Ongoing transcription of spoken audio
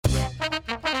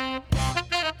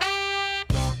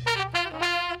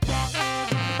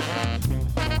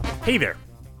Hey there,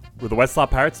 we're the Westlaw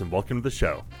Pirates and welcome to the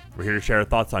show. We're here to share our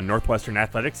thoughts on Northwestern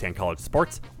athletics and college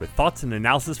sports with thoughts and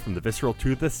analysis from the visceral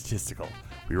to the statistical.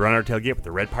 We run our tailgate with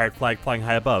the red pirate flag flying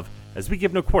high above as we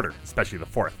give no quarter, especially the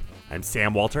fourth. I'm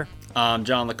Sam Walter. I'm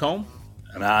John Lacombe.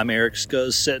 And I'm Eric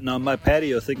Scuzz, sitting on my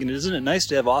patio thinking, isn't it nice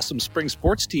to have awesome spring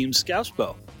sports teams,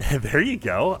 Scouspo? There you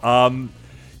go.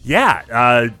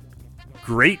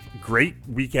 Great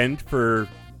weekend for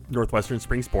Northwestern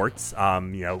spring sports.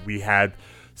 We had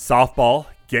softball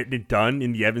getting it done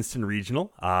in the Evanston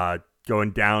Regional,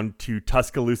 going down to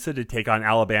Tuscaloosa to take on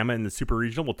Alabama in the Super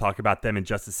Regional. We'll talk about them in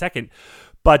just a second.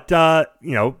 But,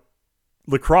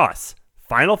 lacrosse,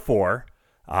 Final Four,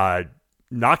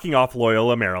 knocking off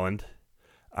Loyola Maryland,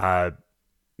 in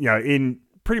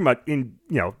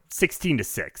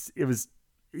 16-6. It was,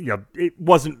 it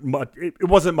wasn't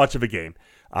much of a game.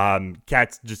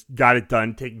 Cats just got it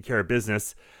done, taking care of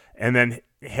business, and then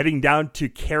heading down to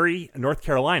Cary, North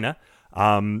Carolina,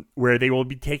 where they will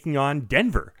be taking on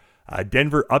Denver.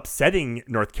 Denver upsetting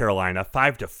North Carolina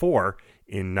 5-4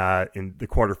 in the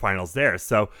quarterfinals there.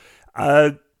 So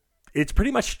it's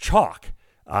pretty much chalk,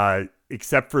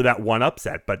 except for that one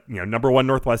upset. But number 1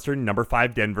 Northwestern, number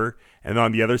 5 Denver, and then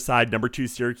on the other side, number 2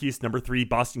 Syracuse, number 3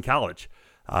 Boston College.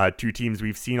 Two teams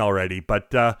we've seen already.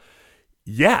 But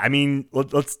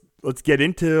let's get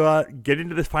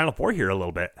into this Final Four here a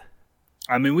little bit.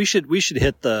 I mean, we should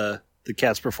hit the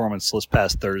Cats' performance this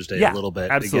past Thursday a little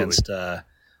bit against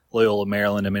Loyola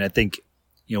Maryland. I mean, I think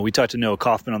we talked to Noah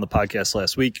Kaufman on the podcast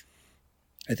last week.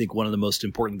 I think one of the most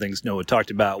important things Noah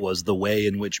talked about was the way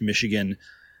in which Michigan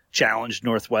challenged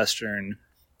Northwestern,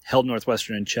 held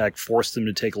Northwestern in check, forced them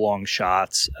to take long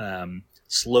shots,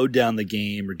 slowed down the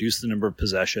game, reduced the number of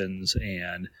possessions,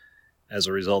 and as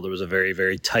a result, there was a very,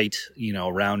 very tight,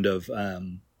 round of is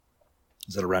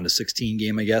that a round of 16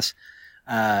 game, I guess.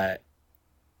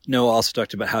 Noah also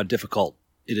talked about how difficult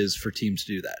it is for teams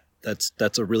to do that.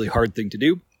 That's a really hard thing to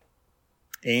do.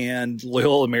 And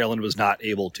Loyola Maryland was not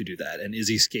able to do that. And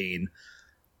Izzy Skane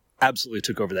absolutely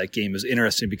took over that game. It was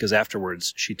interesting because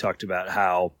afterwards she talked about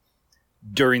how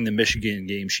during the Michigan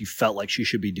game she felt like she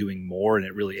should be doing more, and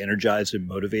it really energized and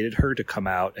motivated her to come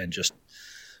out and just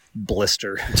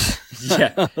blister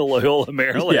Loyola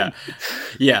Maryland.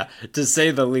 Yeah, to say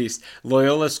the least.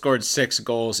 Loyola scored 6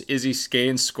 goals. Izzy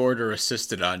Skane scored or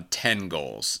assisted on 10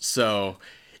 goals. So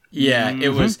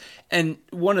it was. And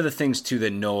one of the things too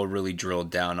that Noah really drilled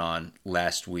down on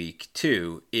last week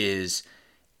too is,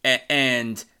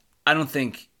 and I don't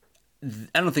think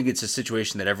it's a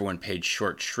situation that everyone paid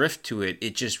short shrift to it.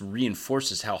 It just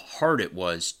reinforces how hard it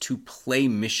was to play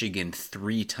Michigan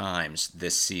 3 times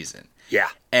this season. Yeah.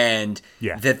 And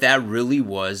that really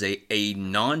was a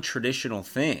non-traditional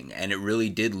thing. And it really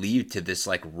did lead to this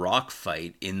rock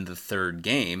fight in the third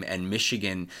game. And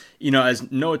Michigan, as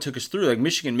Noah took us through,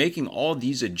 Michigan making all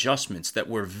these adjustments that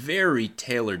were very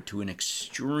tailored to an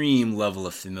extreme level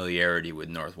of familiarity with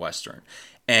Northwestern.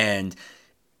 And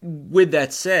with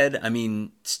that said,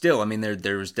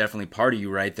 there's definitely part of you,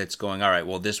 right, that's going, all right,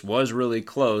 well, this was really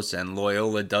close, and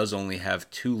Loyola does only have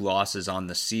 2 losses on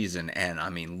the season, and,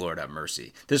 Lord have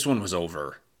mercy. This one was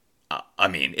over.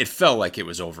 It felt like it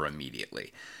was over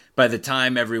immediately. By the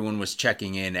time everyone was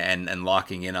checking in and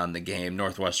locking in on the game,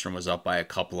 Northwestern was up by a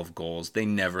couple of goals. They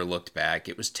never looked back.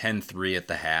 It was 10-3 at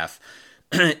the half.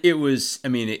 It was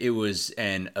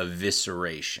an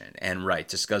evisceration. And, right,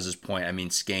 to Scuzz's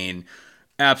point, Skane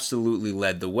absolutely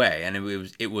led the way, and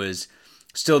it was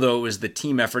still, though it was the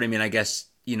team effort. I guess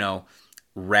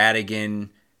Radigan,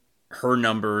 her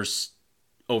numbers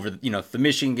over the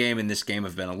Michigan game and this game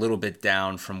have been a little bit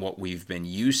down from what we've been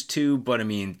used to, but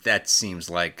that seems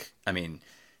like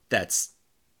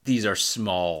these are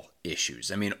small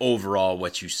issues. Overall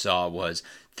what you saw was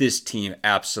this team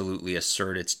absolutely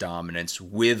assert its dominance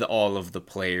with all of the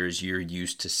players you're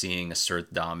used to seeing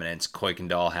assert dominance.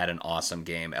 Kuykendall had an awesome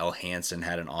game. Elle Hansen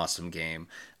had an awesome game.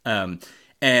 It's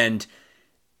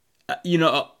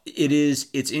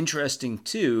interesting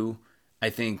too, I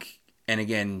think, and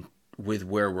again, with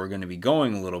where we're going to be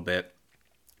going a little bit,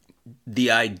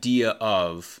 the idea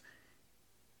of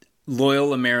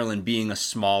Loyola Maryland being a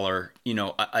smaller,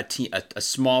 a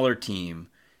smaller team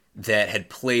that had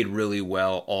played really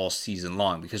well all season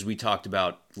long, because we talked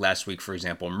about last week, for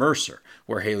example, Mercer,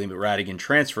 where Haley Radigan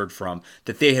transferred from,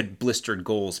 that they had blistered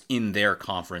goals in their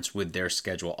conference with their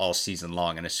schedule all season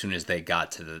long, and as soon as they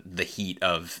got to the heat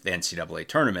of the NCAA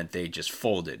tournament, they just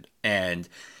folded. And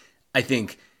I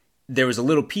think there was a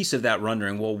little piece of that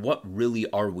wondering, well, what really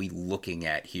are we looking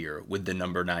at here with the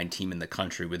number 9 team in the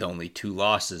country with only 2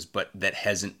 losses, but that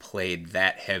hasn't played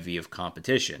that heavy of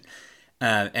competition?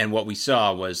 And what we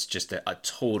saw was just a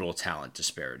total talent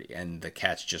disparity, and the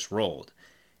Cats just rolled.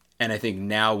 And I think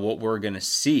now what we're going to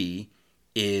see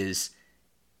is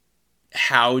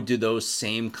how do those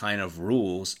same kind of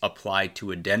rules apply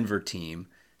to a Denver team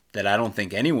that I don't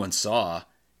think anyone saw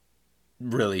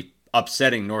really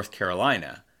upsetting North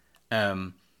Carolina.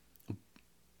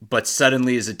 But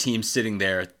suddenly is a team sitting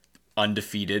there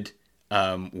undefeated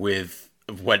with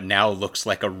what now looks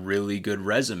like a really good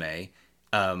resume,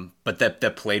 but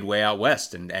that played way out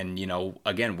west. And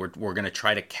again, we're going to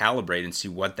try to calibrate and see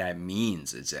what that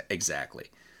means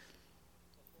exactly.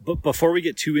 But before we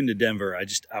get too into Denver,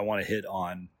 I want to hit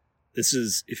on, this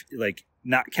is, if like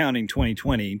not counting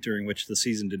 2020, during which the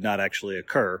season did not actually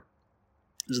occur,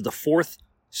 this is the fourth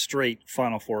straight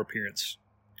Final Four appearance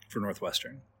for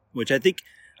Northwestern, which I think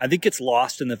gets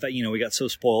lost in the fact, we got so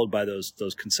spoiled by those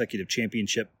consecutive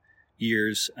championship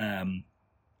years, and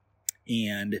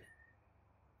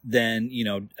then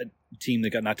a team that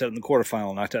got knocked out in the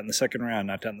quarterfinal, knocked out in the second round,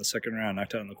 knocked out in the second round,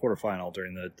 knocked out in the quarterfinal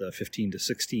during the 15 to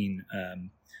 16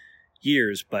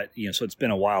 years. But so it's been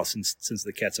a while since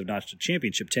the Cats have notched a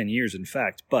championship, 10 years in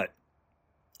fact. But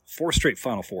 4 straight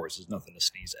Final Fours is nothing to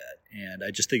sneeze at, and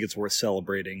I just think it's worth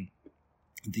celebrating.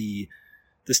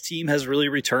 This team has really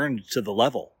returned to the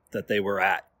level that they were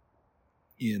at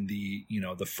in the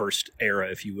the first era,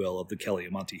 if you will, of the Kelly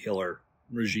and Monty Hiller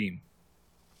regime.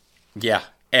 Yeah,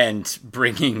 and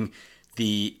bringing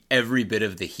every bit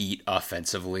of the heat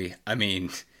offensively. I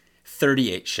mean,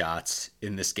 38 shots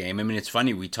in this game. I mean, it's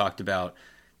funny, we talked about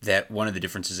that one of the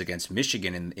differences against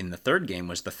Michigan in the third game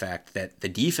was the fact that the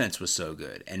defense was so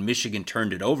good, and Michigan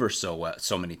turned it over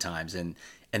so many times, and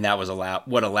that was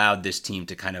what allowed this team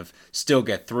to kind of still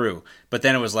get through. But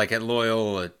then it was like at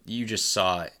Loyola, you just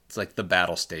saw it's like the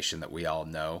battle station that we all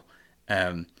know.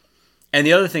 And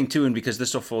the other thing too, and because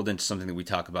this will fold into something that we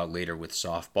talk about later with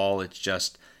softball, it's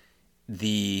just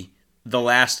the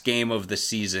last game of the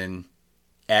season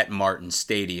at Martin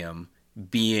Stadium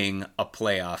being a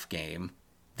playoff game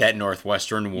that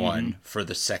Northwestern won for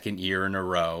the second year in a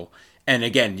row. And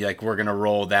again, like, we're going to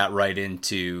roll that right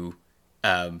into,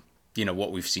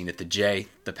 what we've seen at the J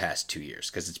the past 2 years,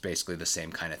 because it's basically the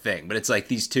same kind of thing. But it's like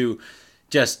these two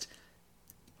just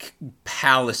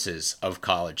palaces of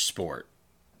college sport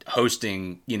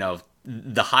hosting,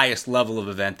 the highest level of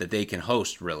event that they can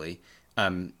host, really,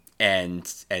 and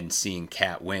seeing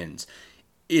Cat wins.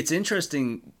 It's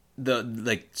interesting,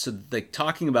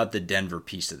 talking about the Denver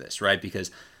piece of this, right? Because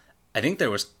I think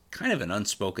there was kind of an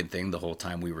unspoken thing the whole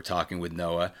time we were talking with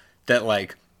Noah that,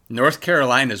 like, North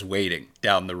Carolina's waiting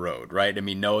down the road, right? I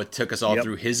mean, Noah took us all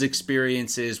through his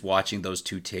experiences watching those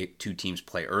two teams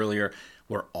play earlier.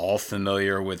 We're all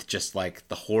familiar with just like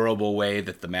the horrible way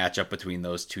that the matchup between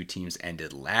those two teams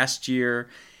ended last year.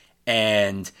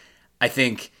 And I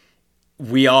think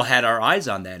we all had our eyes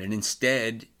on that. And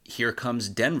instead, here comes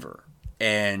Denver.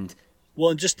 And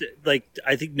just like,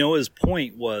 I think Noah's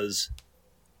point was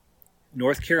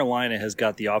North Carolina has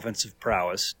got the offensive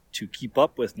prowess to keep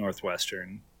up with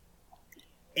Northwestern.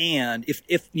 And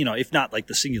if not like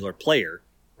the singular player,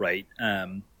 right,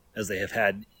 as they have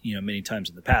had, many times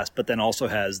in the past, but then also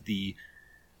has the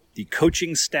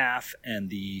coaching staff and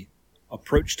the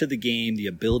approach to the game, the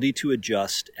ability to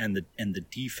adjust, and the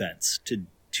defense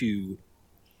to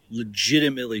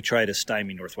legitimately try to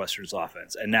stymie Northwestern's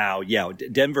offense. And now,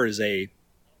 Denver is I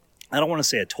don't want to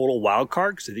say a total wild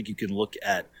card, because I think you can look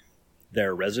at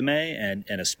their resume, and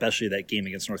especially that game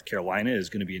against North Carolina is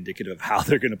going to be indicative of how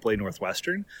they're going to play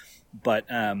Northwestern. But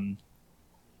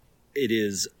it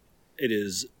is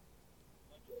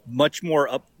much more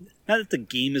up. Not that the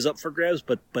game is up for grabs,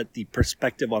 but the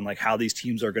perspective on like how these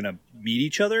teams are going to meet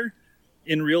each other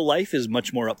in real life is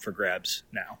much more up for grabs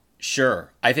now.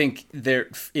 Sure, I think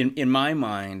there, in my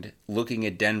mind, looking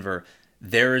at Denver,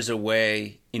 there is a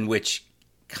way in which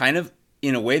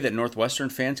in a way that Northwestern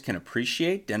fans can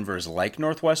appreciate, Denver is like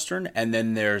Northwestern, and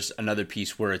then there's another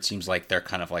piece where it seems like they're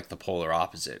kind of like the polar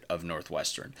opposite of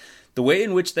Northwestern. The way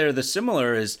in which they're the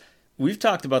similar is, we've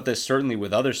talked about this certainly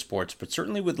with other sports, but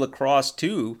certainly with lacrosse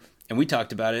too, and we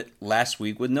talked about it last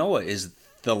week with Noah, is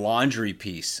the laundry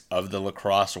piece of the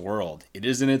lacrosse world. It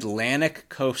is an Atlantic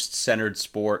coast-centered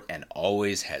sport and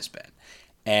always has been.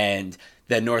 And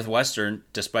that Northwestern,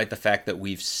 despite the fact that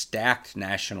we've stacked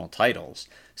national titles,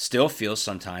 still feels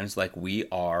sometimes like we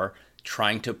are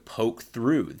trying to poke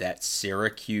through that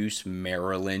Syracuse,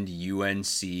 Maryland,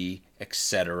 UNC,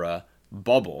 etc.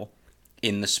 bubble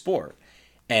in the sport.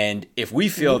 And if we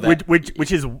feel that,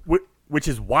 which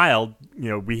is wild,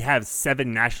 we have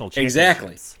 7 national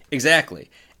championships. Exactly.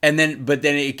 And then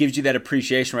it gives you that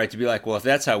appreciation, right, to be like, well, if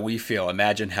that's how we feel,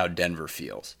 imagine how Denver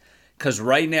feels. Because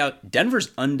right now, Denver's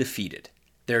undefeated.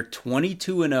 They're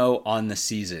 22-0 on the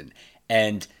season.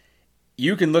 And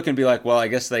you can look and be like, well, I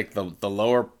guess like the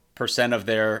lower percent of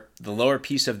the lower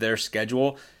piece of their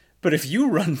schedule. But if you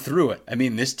run through it, I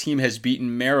mean, this team has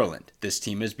beaten Maryland. This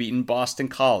team has beaten Boston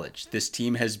College. This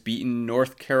team has beaten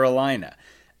North Carolina.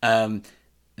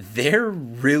 They're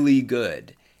really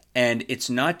good. And it's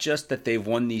not just that they've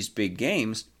won these big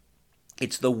games.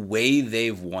 It's the way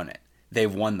they've won it.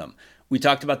 They've won them. We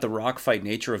talked about the rock fight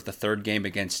nature of the third game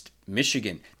against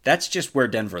Michigan. That's just where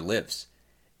Denver lives.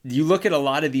 You look at a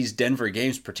lot of these Denver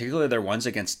games, particularly their ones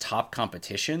against top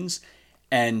competitions,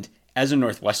 and as a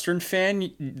Northwestern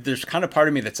fan, there's kind of part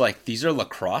of me that's like, these are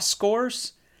lacrosse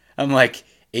scores? I'm like,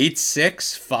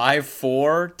 8-6,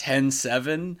 5-4,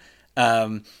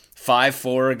 10-7,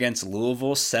 5-4 against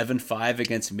Louisville, 7-5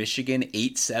 against Michigan,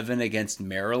 8-7 against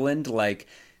Maryland. Like,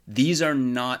 these are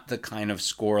not the kind of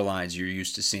score lines you're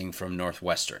used to seeing from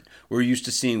Northwestern. We're used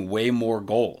to seeing way more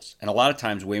goals, and a lot of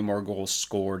times way more goals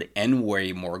scored and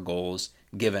way more goals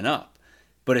given up.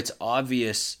 But it's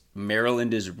obvious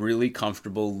Maryland is really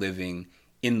comfortable living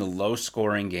in the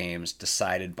low-scoring games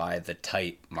decided by the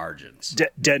tight margins.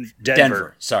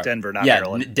 Denver, sorry. Denver, not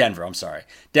Maryland. Denver, I'm sorry.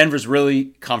 Denver's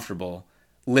really comfortable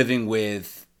living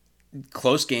with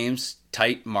close games,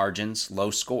 tight margins, low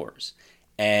scores.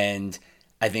 And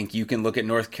I think you can look at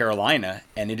North Carolina,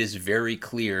 and it is very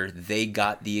clear they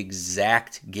got the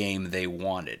exact game they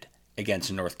wanted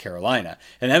against North Carolina.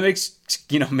 And that makes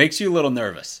you a little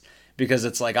nervous, because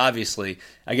it's like, obviously,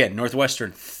 again,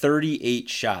 Northwestern 38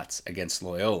 shots against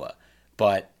Loyola,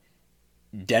 but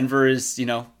Denver is,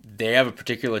 they have a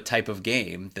particular type of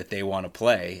game that they want to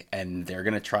play, and they're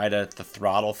going to try to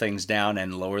throttle things down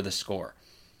and lower the score.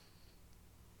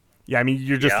 Yeah, I mean,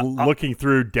 you're just looking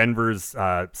through Denver's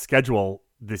schedule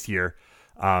this year.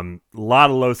 A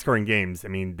lot of low-scoring games. I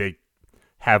mean, they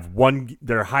have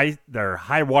their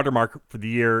high watermark for the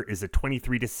year is a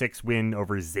 23-6 win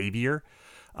over Xavier.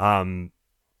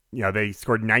 They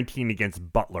scored 19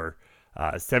 against Butler,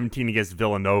 17 against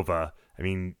Villanova. I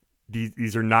mean,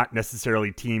 these are not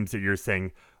necessarily teams that you're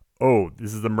saying, oh,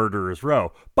 this is the murderer's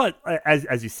row. But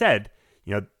as you said,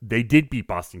 they did beat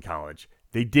Boston College.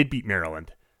 They did beat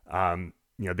Maryland.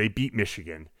 They beat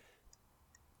Michigan.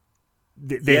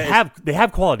 They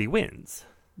have quality wins.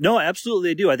 No, absolutely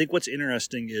they do. I think what's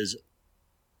interesting is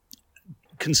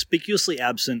conspicuously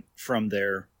absent from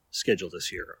their schedule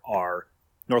this year are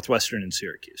Northwestern and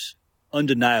Syracuse.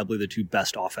 Undeniably the two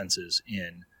best offenses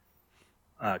in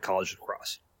college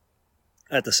lacrosse.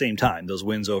 At the same time, those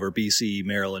wins over BC,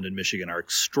 Maryland, and Michigan are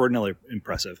extraordinarily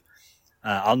impressive.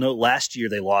 I'll note last year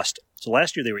they lost. So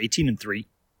last year they were 18-3.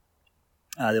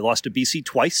 They lost to BC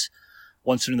twice,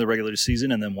 once in the regular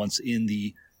season and then once in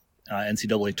the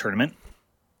NCAA tournament.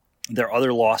 Their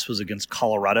other loss was against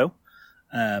Colorado,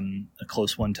 a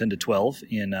close one, 10-12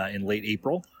 in late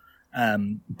April.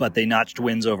 But they notched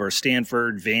wins over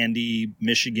Stanford, Vandy,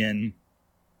 Michigan,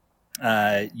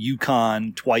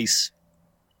 UConn twice.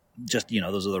 Just,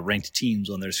 those are the ranked teams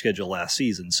on their schedule last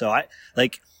season. So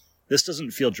this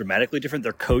doesn't feel dramatically different.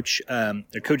 Their coach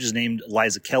is named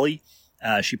Liza Kelly.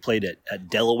 She played at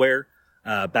Delaware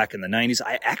back in the 90s.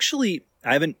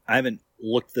 I haven't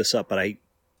looked this up, but I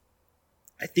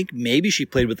think maybe she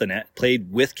played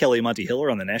with Kelly Monte-Hiller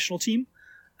on the national team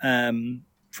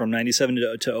from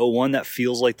 97 to 01. That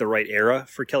feels like the right era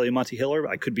for Kelly Monte-Hiller.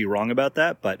 I could be wrong about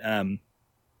that, but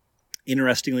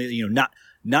interestingly,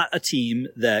 not a team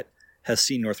that has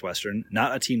seen Northwestern,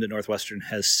 not a team that Northwestern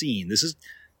has seen. This is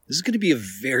going to be a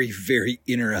very, very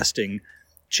interesting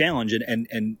challenge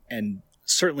and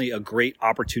certainly a great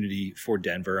opportunity for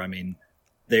Denver. I mean,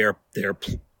 they are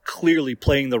clearly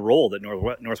playing the role that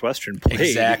Northwestern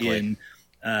played in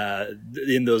the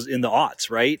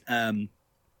aughts, right?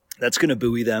 That's going to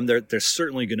buoy them. They're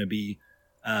certainly going to be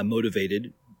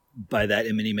motivated by that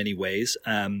in many, many ways.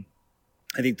 I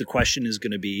think the question is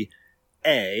going to be,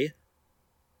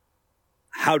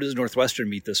 how does Northwestern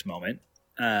meet this moment?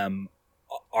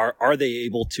 Are they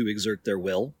able to exert their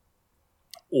will,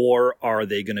 or are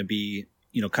they going to be,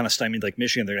 kind of stymied like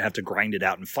Michigan? They're going to have to grind it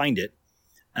out and find it.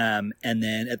 And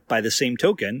then by the same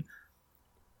token,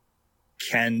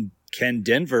 can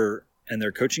Denver and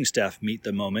their coaching staff meet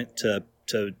the moment to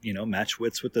match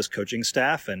wits with this coaching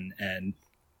staff and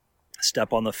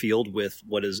step on the field with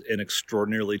what is an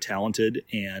extraordinarily talented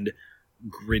and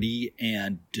gritty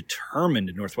and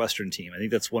determined Northwestern team? I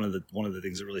think that's one of the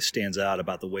things that really stands out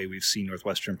about the way we've seen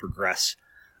Northwestern progress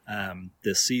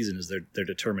this season is their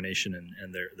determination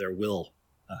and their will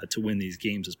to win these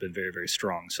games has been very, very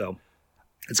strong. So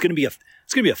it's going to be a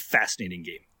fascinating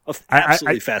game,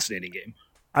 absolutely fascinating game.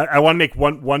 I want to make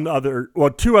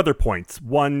two other points.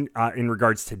 One, in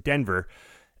regards to Denver,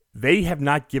 they have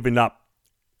not given up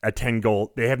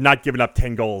They have not given up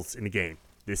 10 goals in a game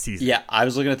this season. Yeah, I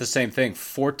was looking at the same thing.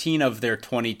 14 of their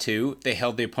 22, they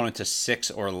held the opponent to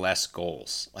 6 or less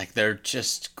goals. Like, they're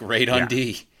just great on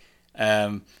D.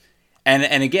 And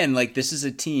again, like, this is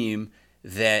a team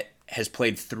that has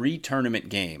played 3 tournament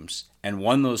games and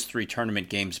won those 3 tournament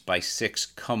games by 6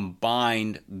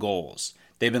 combined goals.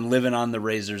 They've been living on the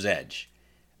razor's edge.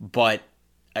 But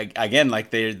again, like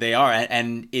they are,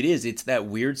 and it's that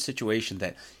weird situation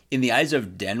that in the eyes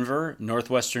of Denver,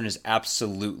 Northwestern is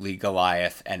absolutely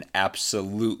Goliath and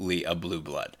absolutely a blue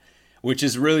blood, which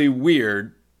is really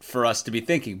weird for us to be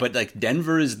thinking. But like,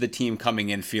 Denver is the team coming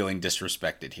in feeling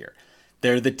disrespected here.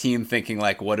 They're the team thinking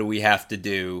like, what do we have to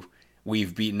do?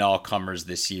 We've beaten all comers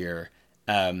this year.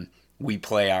 We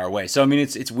play our way. So I mean,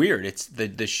 it's weird. It's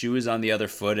the shoe is on the other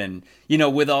foot, and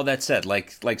with all that said,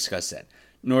 like Scott said,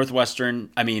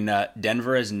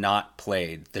 Denver has not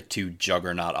played the 2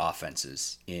 juggernaut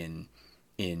offenses in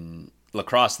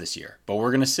lacrosse this year, but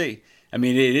we're gonna see. I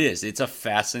mean, it's a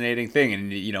fascinating thing,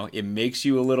 and it makes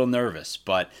you a little nervous,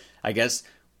 but I guess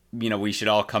we should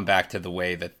all come back to the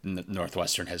way that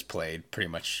Northwestern has played pretty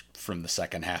much from the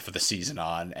second half of the season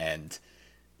on, and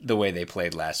the way they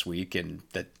played last week, and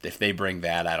that if they bring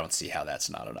that, I don't see how that's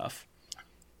not enough.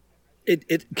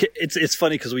 It's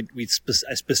funny because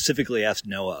I specifically asked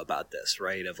Noah about this,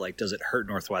 right? Of like, does it hurt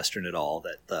Northwestern at all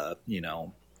that the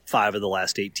 5 of the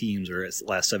last 8 teams or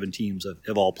last 7 teams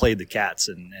have all played the Cats,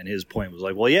 and his point was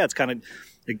like, well, yeah, it's kind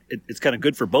of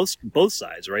good for both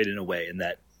sides, right? In a way, in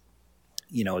that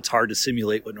it's hard to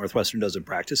simulate what Northwestern does in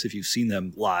practice. If you've seen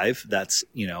them live, that's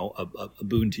a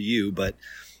boon to you, but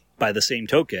by the same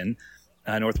token,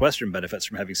 Northwestern benefits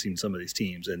from having seen some of these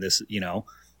teams. And this,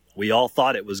 we all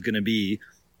thought it was going to be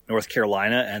North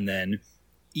Carolina and then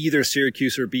either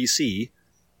Syracuse or BC.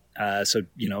 So,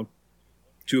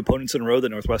 2 opponents in a row that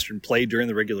Northwestern played during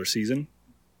the regular season.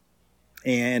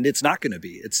 And it's not going to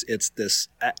be. It's this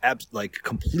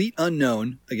complete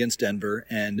unknown against Denver.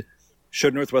 And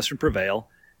should Northwestern prevail,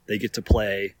 they get to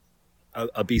play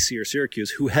a BC or Syracuse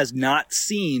who has not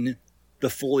seen the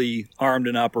fully armed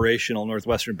and operational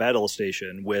Northwestern battle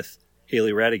station with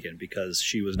Haley Radigan, because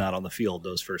she was not on the field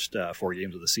those first 4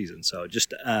 games of the season. So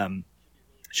just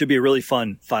should be a really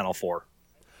fun Final Four.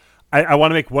 I want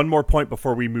to make one more point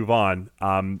before we move on.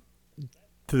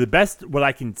 To the best what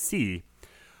I can see,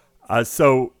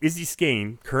 so Izzy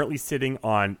Skane currently sitting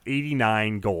on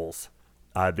 89 goals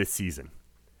this season.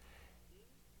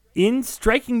 In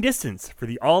striking distance for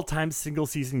the all-time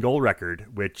single-season goal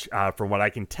record, which, from what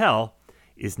I can tell,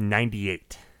 is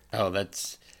 98. Oh, that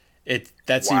seems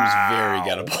very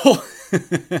gettable.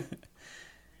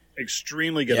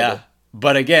 Extremely gettable. Yeah,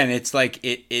 but again, it's like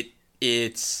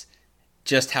it's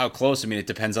just how close. I mean, it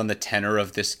depends on the tenor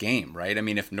of this game, right? I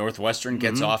mean, if Northwestern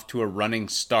gets off to a running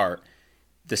start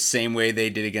the same way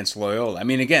they did against Loyola. I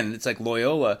mean, again, it's like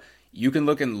Loyola. You can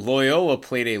look, and Loyola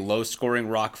played a low-scoring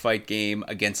rock fight game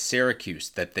against Syracuse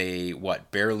that they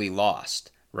barely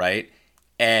lost, right?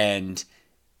 And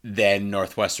then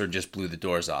Northwestern just blew the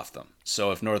doors off them.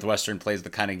 So if Northwestern plays the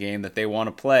kind of game that they want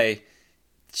to play,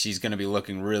 she's going to be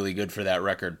looking really good for that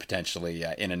record potentially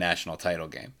in a national title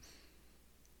game.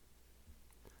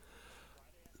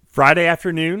 Friday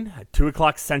afternoon,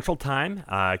 2:00 Central Time.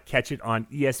 Catch it on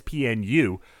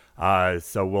ESPNU.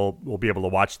 So we'll be able to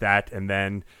watch that, and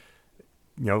then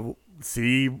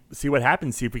see what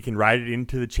happens. See if we can ride it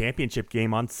into the championship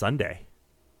game on Sunday.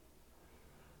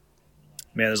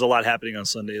 Man, there's a lot happening on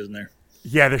Sunday, isn't there?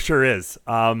 Yeah, there sure is.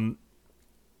 Going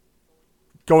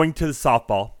to the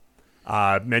softball,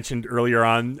 mentioned earlier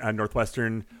on,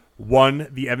 Northwestern won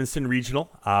the Evanston Regional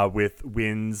with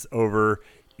wins over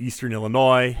Eastern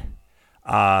Illinois,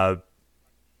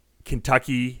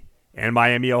 Kentucky, and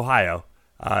Miami, Ohio.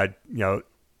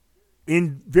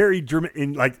 In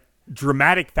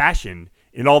dramatic fashion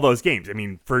in all those games. I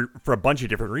mean, for a bunch of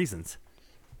different reasons.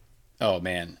 Oh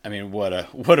man, I mean, what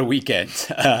a weekend!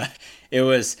 It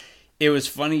was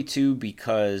funny too,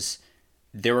 because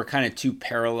there were kind of 2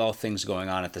 parallel things going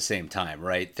on at the same time,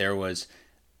 right? There was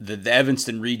the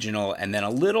Evanston Regional, and then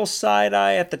a little side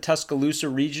eye at the Tuscaloosa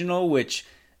Regional, which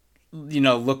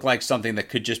looked like something that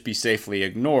could just be safely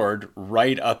ignored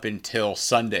right up until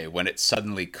Sunday, when it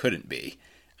suddenly couldn't be.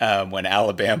 When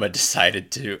Alabama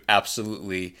decided to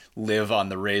absolutely live on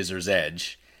the razor's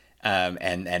edge.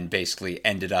 And basically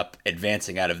ended up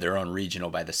advancing out of their own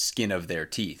regional by the skin of their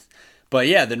teeth. But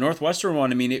yeah, the Northwestern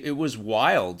one, I mean, it was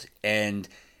wild. And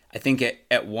I think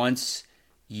at once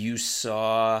you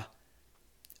saw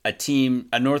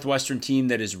a Northwestern team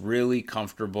that is really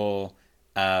comfortable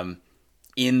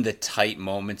in the tight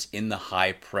moments, in the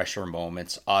high pressure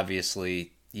moments.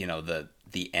 Obviously,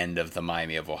 the end of the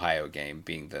Miami of Ohio game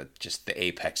being the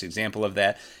apex example of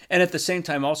that. And at the same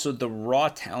time, also the raw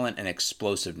talent and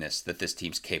explosiveness that this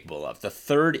team's capable of. The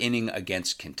third inning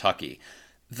against Kentucky.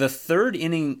 That third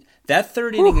inning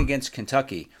against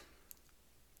Kentucky,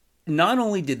 not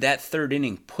only did that third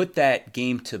inning put that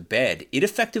game to bed, it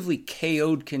effectively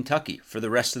KO'd Kentucky for the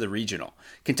rest of the regional.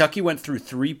 Kentucky went through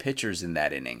 3 pitchers in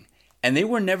that inning, and they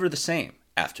were never the same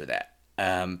after that.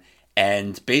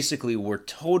 And basically were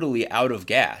totally out of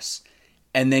gas,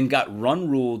 and then got run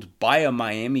ruled by a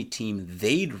Miami team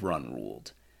they'd run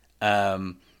ruled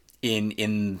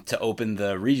in to open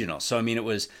the regional. So I mean, it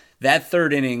was that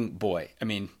third inning. Boy, I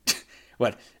mean,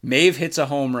 what Maeve hits a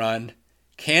home run,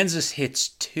 Kansas hits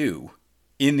 2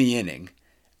 in the inning.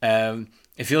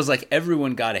 It feels like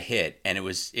everyone got a hit, and it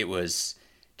was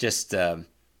just an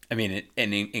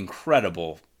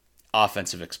incredible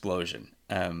offensive explosion.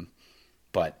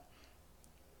 But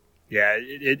yeah,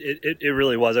 it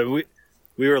really was. I mean,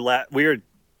 we were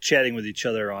chatting with each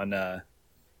other on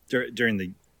during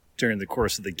the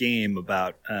course of the game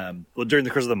about during the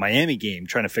course of the Miami game,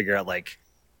 trying to figure out like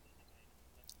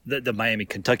the Miami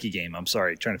Kentucky game. I'm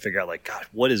sorry, trying to figure out like, God,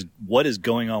 what is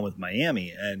going on with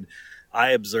Miami? And I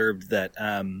observed that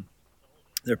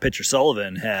their pitcher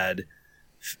Sullivan had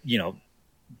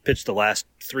pitched the last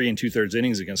 3 2/3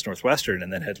 innings against Northwestern,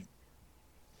 and then had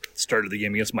started the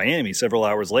game against Miami several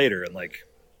hours later, and like,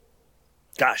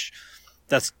 gosh,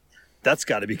 that's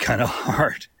got to be kind of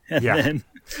hard. And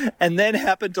then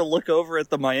happened to look over at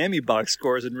the Miami box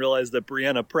scores and realized that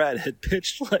Brianna Pratt had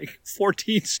pitched like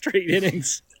 14 straight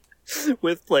innings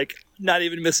with like not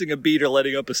even missing a beat or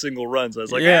letting up a single run. So I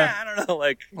was like, I don't know,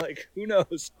 like who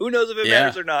knows if it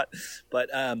matters or not. But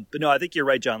no, I think you're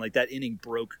right, John. Like that inning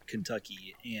broke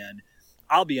Kentucky, and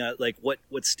I'll be honest, like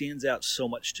what stands out so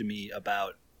much to me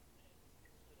about.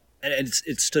 And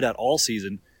it stood out all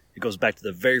season. It goes back to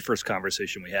the very first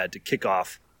conversation we had to kick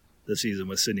off the season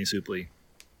with Sydney Supley.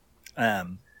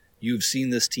 You've seen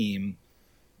this team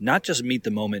not just meet the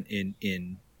moment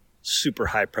in super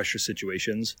high pressure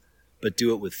situations, but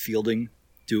do it with fielding,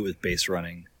 do it with base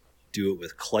running, do it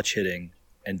with clutch hitting,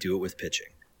 and do it with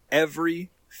pitching. Every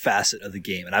facet of the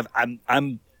game. And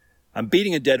I'm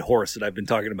beating a dead horse that I've been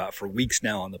talking about for weeks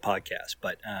now on the podcast,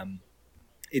 but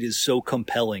it is so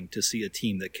compelling to see a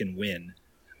team that can win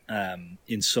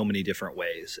in so many different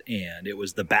ways. And it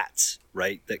was the bats,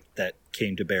 right, that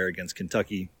came to bear against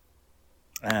Kentucky.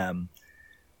 And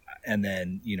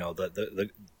then,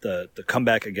 the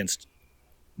comeback against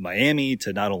Miami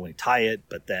to not only tie it,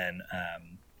 but then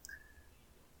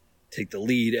take the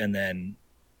lead. And then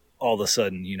all of a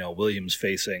sudden, Williams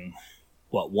facing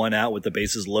one out with the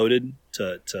bases loaded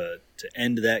to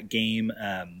end that game.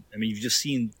 You've just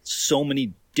seen so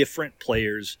many different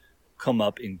players come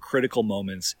up in critical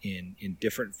moments in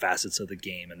different facets of the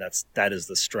game, and that is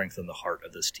the strength and the heart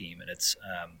of this team, and it's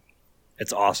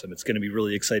awesome. It's going to be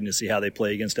really exciting to see how they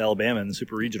play against Alabama in the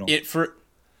Super Regional.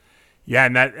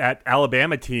 And that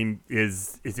Alabama team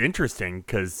is interesting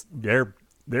because their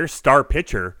star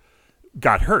pitcher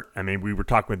got hurt. I mean, we were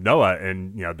talking with Noah,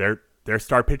 and their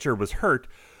star pitcher was hurt,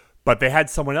 but they had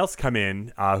someone else come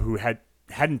in who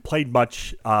hadn't played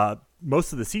much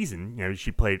most of the season.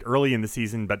 She played early in the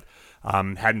season, but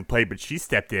hadn't played. But she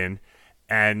stepped in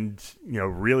and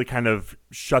really kind of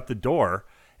shut the door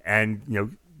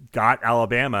and got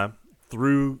Alabama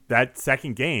through that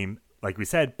second game. Like we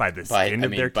said, by the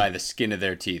skin of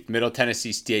their teeth. Middle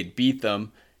Tennessee State beat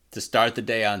them to start the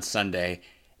day on Sunday,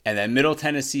 and then Middle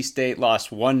Tennessee State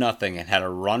lost 1-0 and had a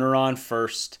runner on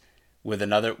first with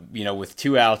another, with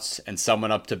 2 outs and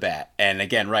someone up to bat. And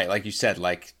again, right, like you said,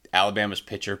 like Alabama's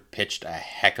pitcher pitched a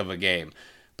heck of a game,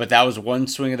 but that was one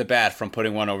swing of the bat from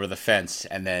putting one over the fence,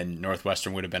 and then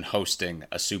Northwestern would have been hosting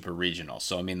a super regional.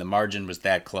 So I mean, the margin was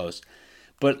that close.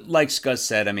 But like Scuzz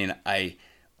said,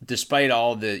 despite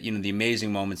all the the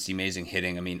amazing moments, the amazing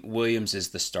hitting, Williams is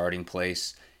the starting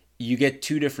place. You get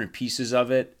 2 different pieces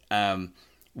of it.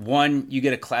 One, you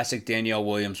get a classic Danielle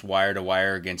Williams wire to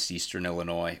wire against Eastern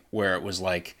Illinois, where it was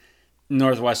like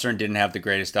Northwestern didn't have the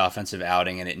greatest offensive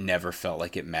outing, and it never felt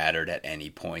like it mattered at any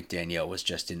point. Danielle was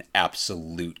just in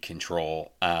absolute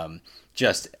control,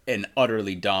 just an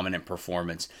utterly dominant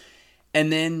performance.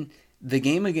 And then the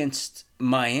game against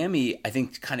Miami, I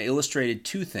think, kind of illustrated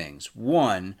 2 things.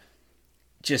 One,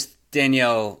 just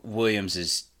Danielle Williams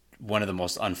is one of the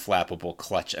most unflappable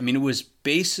clutch. It was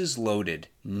bases loaded,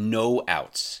 no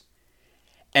outs.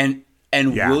 And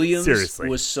Williams seriously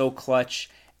was so clutch,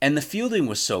 and the fielding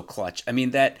was so clutch.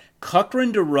 That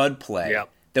Cochran to Rudd play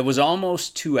that was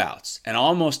almost 2 outs and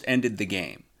almost ended the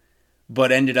game,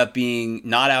 but ended up being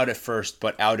not out at first,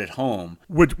 but out at home.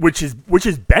 Which is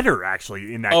better,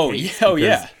 actually, in that case.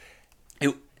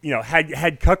 Yeah.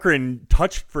 Had Cochran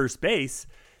touched first base,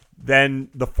 then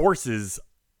the force is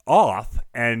off,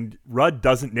 and Rudd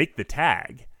doesn't make the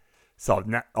tag. So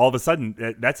all of a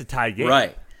sudden, that's a tie game.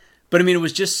 Right. But, I mean, it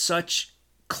was just such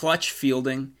clutch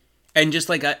fielding and just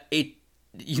like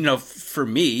for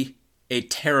me, a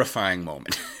terrifying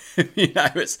moment.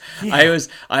 I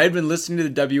had been listening to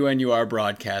the WNUR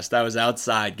broadcast. I was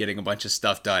outside getting a bunch of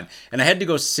stuff done, and I had to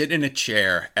go sit in a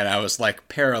chair, and I was like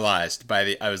paralyzed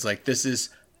I was like, this is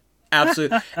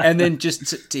absolute. And then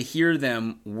just to hear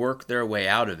them work their way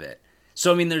out of it.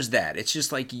 So, I mean, there's that. It's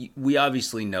just like, we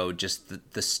obviously know just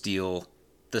the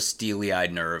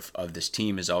steely-eyed nerve of this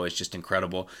team is always just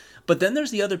incredible. But then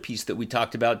there's the other piece that we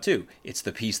talked about too. It's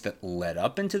the piece that led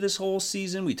up into this whole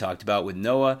season. We talked about with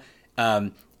Noah,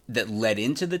 that led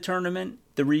into the tournament,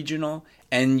 the regional,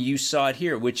 and you saw it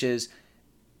here, which is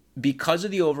because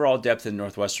of the overall depth of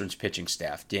Northwestern's pitching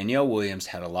staff, Danielle Williams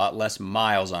had a lot less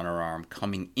miles on her arm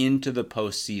coming into the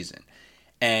postseason.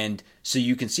 And so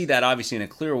you can see that obviously in a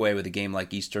clear way with a game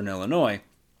like Eastern Illinois.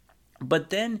 But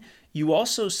then you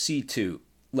also see too,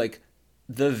 like,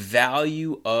 the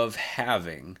value of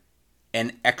having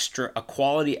a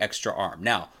quality extra arm.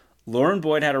 Now, Lauren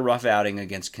Boyd had a rough outing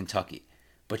against Kentucky,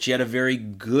 but she had a very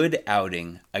good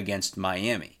outing against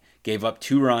Miami. Gave up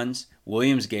 2 runs.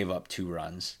 Williams gave up 2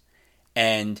 runs.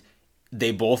 And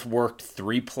they both worked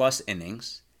 3+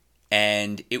 innings.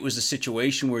 And it was a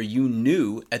situation where you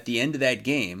knew at the end of that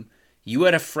game, you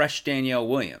had a fresh Danielle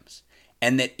Williams.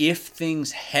 And that if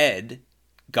things had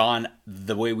gone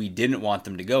the way we didn't want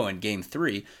them to go in Game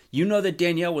 3, you know that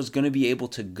Danielle was going to be able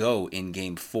to go in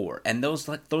Game 4. And those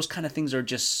kind of things are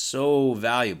just so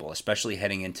valuable, especially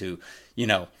heading into,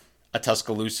 a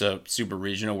Tuscaloosa Super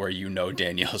Regional where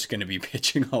Danielle's going to be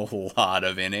pitching a lot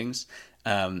of innings.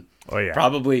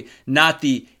 Probably not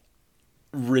the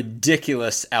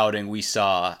ridiculous outing we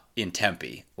saw in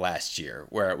Tempe last year,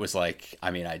 where it was like,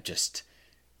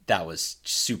 that was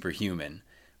superhuman.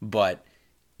 But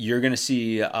you're going to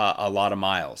see a lot of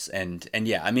miles. And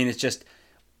yeah, it's just,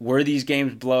 were these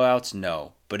games blowouts?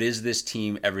 No. But is this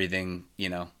team everything,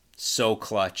 so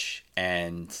clutch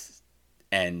and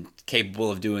capable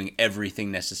of doing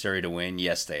everything necessary to win?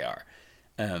 Yes, they are.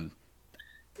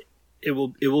 It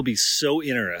will be so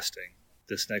interesting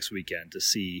this next weekend to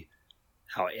see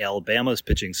how Alabama's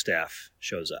pitching staff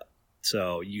shows up.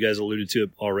 So you guys alluded to it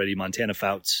already. Montana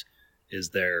Fouts is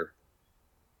their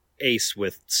ace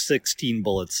with 16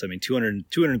 bullets.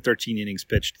 213 innings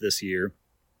pitched this year.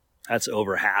 That's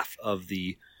over half of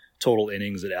the total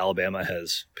innings that Alabama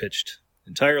has pitched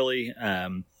entirely.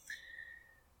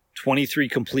 23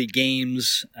 complete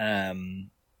games.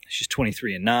 She's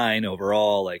 23-9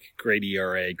 overall, like great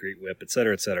ERA, great whip, et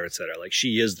cetera, et cetera, et cetera. Like,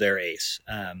 she is their ace.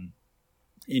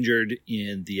 Injured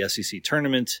in the SEC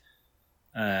tournament.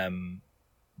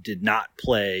 Did not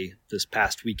play this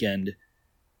past weekend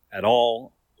at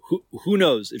all. Who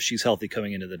knows if she's healthy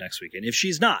coming into the next weekend? If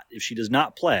she does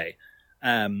not play,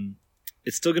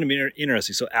 it's still going to be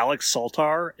interesting. So Alex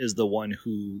Saltar is the one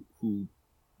who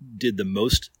did the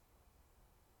most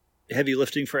heavy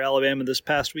lifting for Alabama this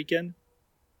past weekend.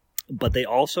 But they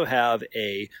also have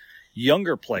a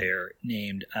younger player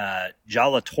named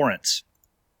Jala Torrance.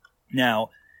 Now,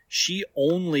 she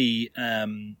only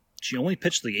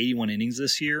pitched like 81 innings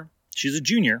this year. She's a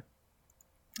junior,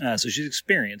 so she's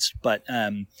experienced, but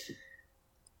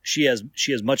she has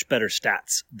much better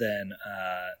stats than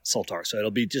Saltar. So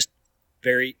it'll be just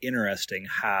very interesting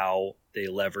how they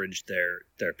leverage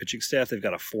their pitching staff. They've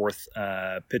got a 4th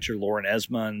pitcher, Lauren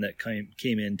Esmond, that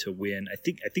came in to win. I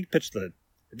think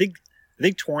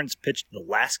Torrance pitched the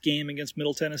last game against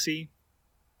Middle Tennessee.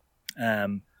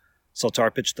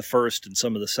 Saltar pitched the first and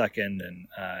some of the second, and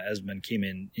Esmond came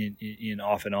in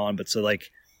off and on.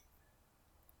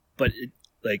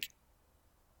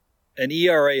 An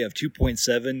ERA of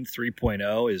 2.7,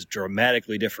 3.0 is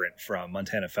dramatically different from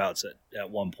Montana Fouts at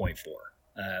 1.4.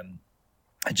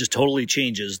 It just totally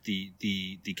changes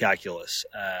the calculus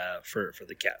for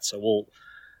the Cats. So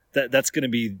that's going to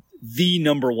be the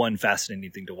number one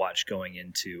fascinating thing to watch going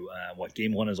into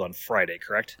Game 1 is on Friday,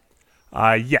 correct?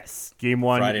 Yes. Game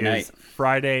 1 Friday night.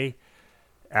 Friday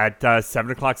at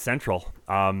 7 o'clock Central.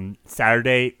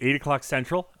 Saturday, 8 o'clock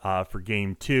Central for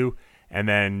Game 2. And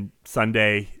then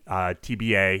Sunday,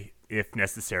 TBA if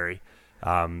necessary.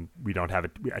 We don't have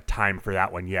a time for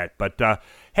that one yet. But,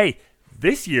 hey,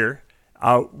 this year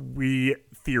we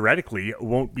theoretically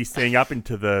won't be staying up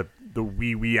into the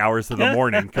wee hours of the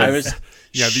morning because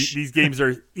these games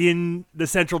are in the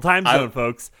Central Time Zone,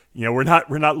 folks. We're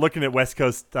not looking at West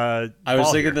Coast. I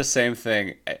was thinking the same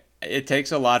thing. It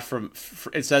takes a lot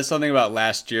it says something about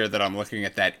last year that I'm looking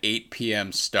at that 8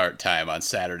 p.m. start time on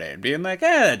Saturday and being like,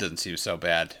 that doesn't seem so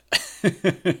bad.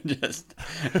 It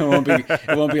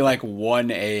won't be like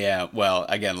 1 a.m. Well,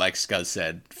 again, like Scuzz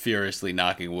said, furiously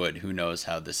knocking wood. Who knows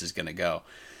how this is going to go?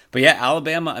 But yeah,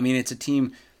 Alabama, I mean,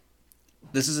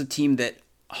 this is a team that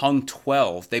hung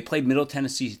 12. They played Middle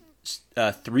Tennessee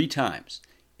 3 times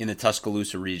in the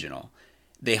Tuscaloosa Regional.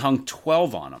 They hung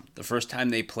 12 on them the first time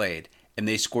they played, and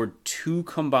they scored 2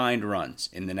 combined runs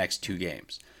in the next 2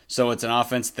 games. So it's an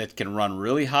offense that can run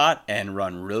really hot and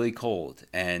run really cold.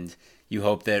 And you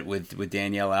hope that with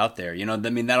Danielle out there,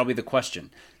 that'll be the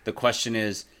question. The question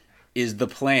is the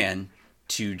plan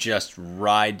to just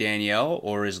ride Danielle,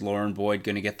 or is Lauren Boyd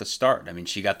going to get the start? I mean,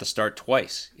 she got the start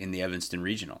twice in the Evanston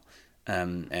Regional,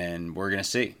 and we're going to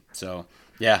see. So,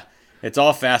 yeah, it's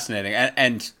all fascinating.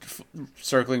 And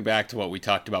circling back to what we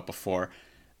talked about before,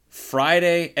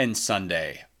 Friday and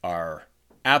Sunday are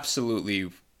absolutely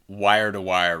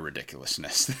wire-to-wire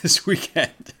ridiculousness this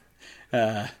weekend.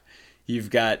 You've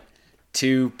got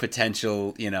 2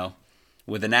 potential,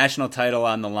 with a national title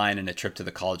on the line and a trip to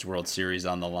the College World Series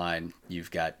on the line,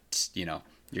 you've got, you're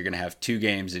going to have 2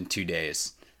 games in 2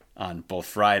 days on both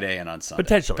Friday and on Sunday.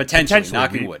 Potentially,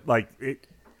 knocking wood.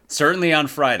 Certainly on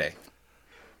Friday.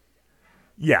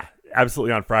 Yeah,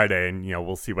 absolutely on Friday, and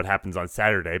we'll see what happens on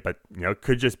Saturday. But it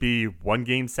could just be 1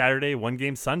 game Saturday, 1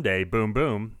 game Sunday, boom,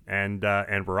 boom, and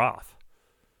we're off.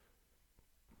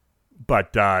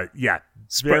 But yeah,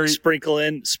 sprinkle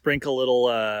a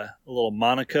little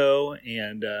Monaco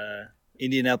and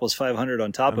Indianapolis 500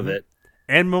 on top of it,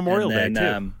 and Memorial Day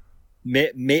too.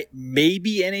 Maybe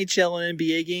NHL and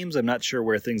NBA games. I'm not sure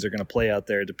where things are going to play out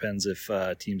there. It depends if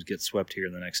teams get swept here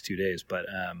in the next 2 days. But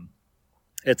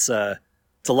it's a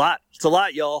lot. It's a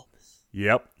lot, y'all.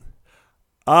 Yep.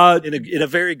 In a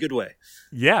very good way.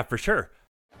 Yeah, for sure.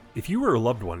 If you or a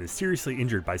loved one is seriously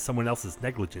injured by someone else's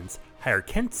negligence, hire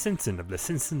Kent Simpson of the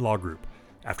Simpson Law Group.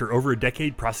 After over a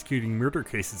decade prosecuting murder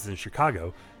cases in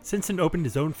Chicago, Simpson opened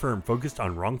his own firm focused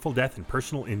on wrongful death and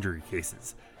personal injury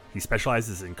cases. He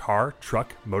specializes in car,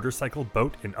 truck, motorcycle,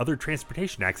 boat, and other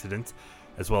transportation accidents,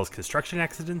 as well as construction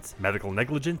accidents, medical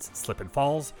negligence, slip and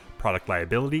falls, product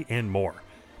liability, and more.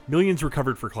 Millions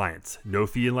recovered for clients, no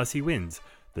fee unless he wins.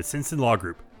 The Simpson Law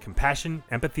Group, compassion,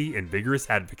 empathy, and vigorous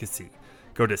advocacy.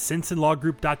 Go to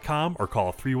simpsonlawgroup.com or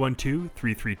call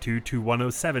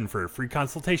 312-332-2107 for a free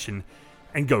consultation,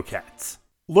 and go Cats.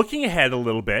 Looking ahead a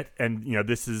little bit, and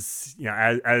this is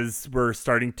as we're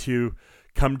starting to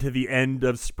come to the end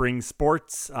of spring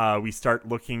sports, we start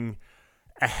looking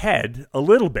ahead a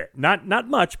little bit. Not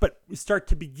much, but we start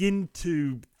to begin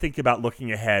to think about looking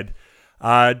ahead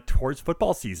towards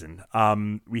football season.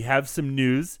 We have some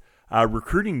news.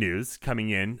 Recruiting news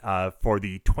coming in for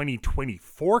the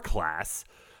 2024 class.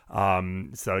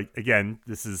 So again,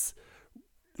 this is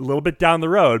a little bit down the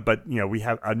road, but we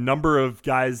have a number of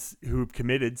guys who've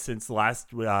committed since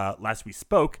last we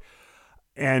spoke,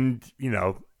 and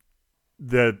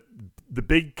the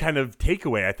big kind of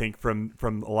takeaway I think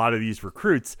from a lot of these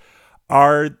recruits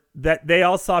are that they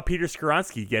all saw Peter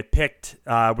Skoronski get picked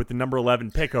with the number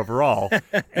 11 pick overall,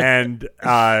 and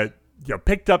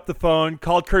picked up the phone,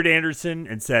 called Kurt Anderson,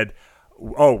 and said,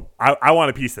 "Oh, I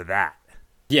want a piece of that."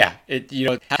 Yeah,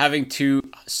 having 2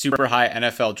 super high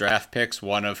NFL draft picks,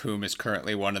 one of whom is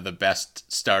currently one of the best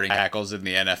starting tackles in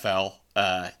the NFL.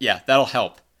 That'll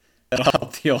help. That'll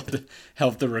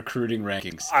help the recruiting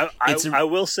rankings. I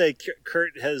will say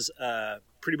Kurt has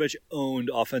pretty much owned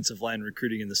offensive line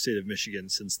recruiting in the state of Michigan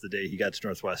since the day he got to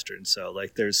Northwestern. So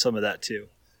there's some of that too.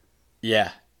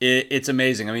 Yeah. It's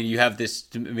amazing. I mean, you have this.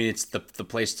 I mean, it's the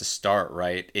place to start,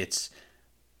 right? It's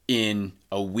in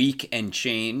a week and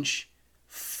change.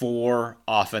 4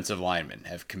 offensive linemen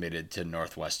have committed to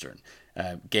Northwestern: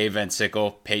 Gabe Van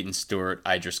Sickle, Peyton Stewart,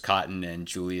 Idris Cotton, and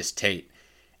Julius Tate.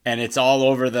 And it's all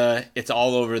over the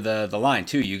line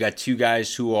too. You got 2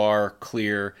 guys who are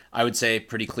clear, I would say,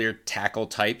 pretty clear tackle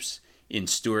types in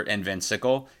Stewart and Van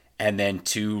Sickle, and then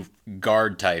 2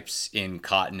 guard types in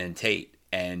Cotton and Tate.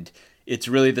 And it's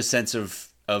really the sense of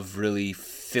really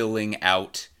filling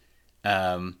out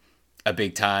a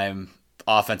big time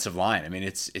offensive line. I mean,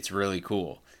 it's really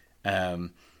cool.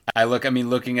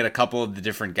 Looking at a couple of the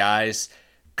different guys,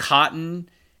 Cotton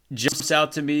jumps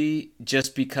out to me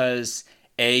just because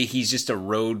he's just a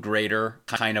road grader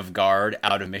kind of guard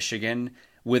out of Michigan,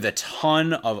 with a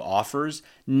ton of offers,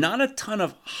 not a ton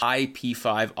of high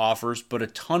P5 offers, but a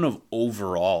ton of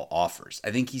overall offers. I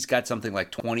think he's got something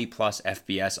like 20 plus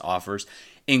FBS offers,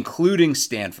 including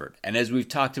Stanford. And as we've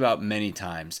talked about many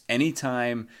times,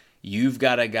 anytime you've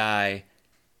got a guy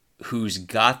who's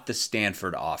got the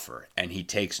Stanford offer and he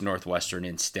takes Northwestern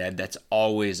instead, that's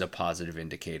always a positive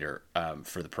indicator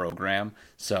for the program.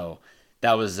 So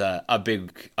that was a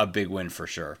big win for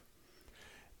sure.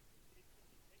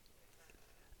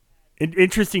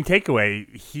 Interesting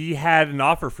takeaway. He had an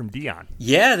offer from Dion.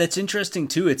 Yeah, that's interesting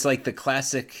too. It's like the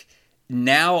classic.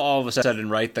 Now all of a sudden,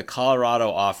 right, the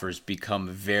Colorado offers become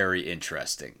very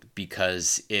interesting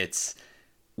because it's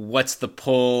what's the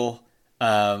pull.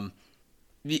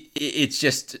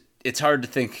 It's hard to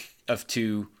think of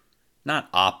two, not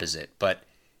opposite, but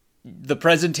the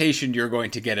presentation you're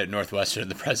going to get at Northwestern,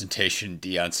 the presentation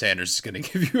Deion Sanders is going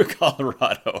to give you at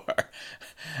Colorado.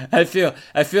 I feel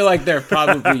like they're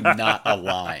probably not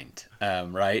aligned,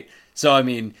 right? So I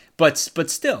mean, but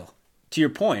still, to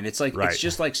your point, it's like It's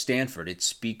just like Stanford. It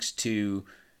speaks to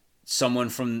someone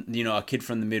from a kid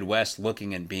from the Midwest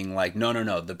looking and being like,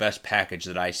 no, the best package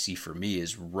that I see for me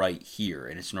is right here,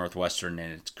 and it's Northwestern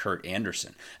and it's Kurt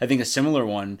Anderson. I think a similar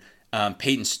one,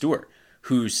 Peyton Stewart,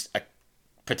 who's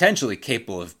potentially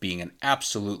capable of being an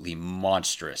absolutely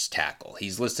monstrous tackle.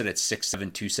 He's listed at 6'7",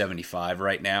 275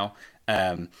 right now.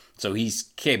 So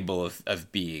he's capable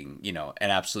of being, an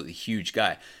absolutely huge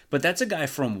guy. But that's a guy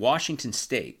from Washington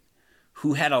State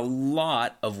who had a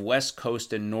lot of West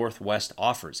Coast and Northwest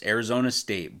offers. Arizona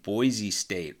State, Boise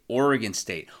State, Oregon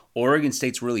State. Oregon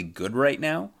State's really good right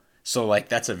now. So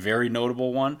that's a very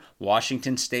notable one.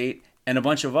 Washington State and a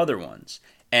bunch of other ones.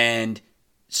 And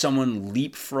someone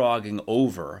leapfrogging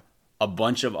over a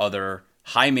bunch of other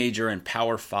high major and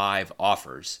Power 5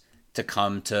 offers to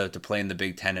come to play in the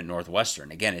Big Ten at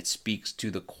Northwestern. Again, it speaks to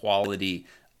the quality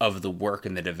of the work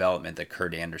and the development that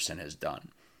Kurt Anderson has done.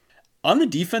 On the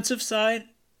defensive side,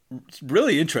 it's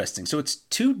really interesting. So it's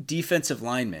two defensive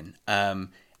linemen,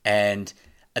 and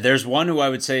there's one who I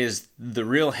would say is the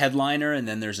real headliner, and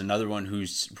then there's another one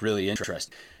who's really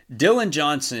interesting. Dylan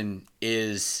Johnson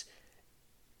is...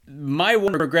 My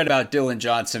one regret about Dylan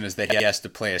Johnson is that he has to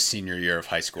play a senior year of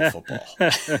high school football.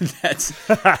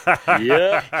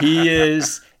 He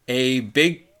is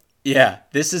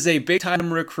this is a big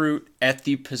time recruit at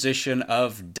the position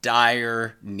of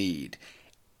dire need.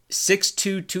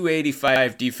 6'2",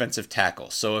 285 defensive tackle.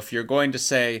 So if you're going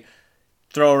to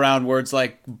throw around words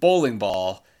like bowling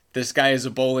ball, this guy is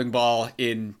a bowling ball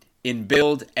in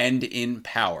build and in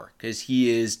power, because he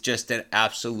is just an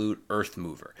absolute earth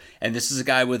mover. And this is a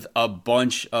guy with a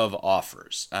bunch of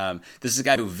offers. This is a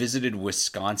guy who visited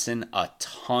Wisconsin a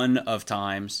ton of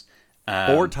times.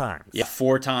 4 times. Yeah,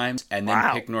 4 times, and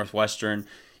then picked Northwestern.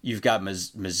 You've got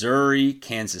Missouri,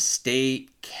 Kansas State,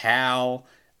 Cal.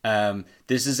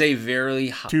 This is a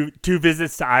very... Two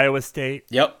visits to Iowa State.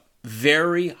 Yep.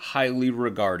 Very highly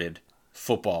regarded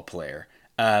football player.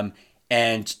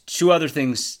 And 2 other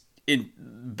things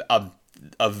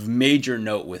of major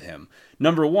note with him.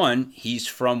 Number 1, he's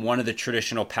from one of the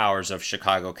traditional powers of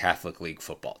Chicago Catholic League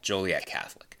football, Joliet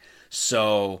Catholic.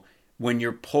 So when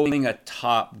you're pulling a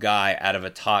top guy out of a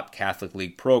top Catholic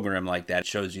League program like that, it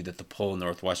shows you that the pull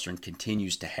Northwestern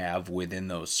continues to have within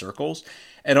those circles.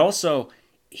 And also,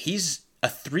 he's a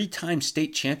 3-time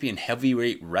state champion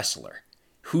heavyweight wrestler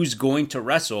who's going to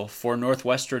wrestle for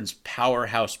Northwestern's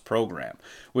powerhouse program,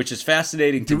 which is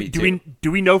fascinating to me too.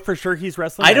 Do we know for sure he's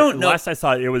wrestling? I don't know. Last I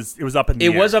saw it was up in the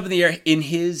air. It was up in the air. In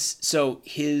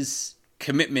his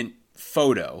commitment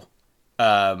photo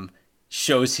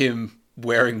shows him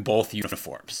wearing both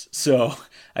uniforms. So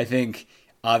I think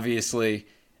obviously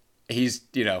he's,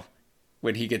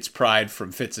 when he gets pried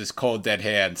from Fitz's cold dead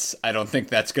hands, I don't think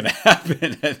that's going to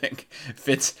happen. I think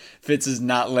Fitz is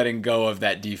not letting go of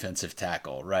that defensive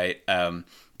tackle, right?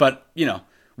 But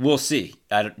we'll see.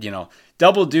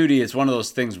 Double duty is one of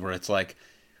those things where it's like,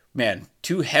 man,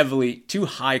 too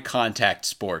high contact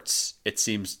sports. It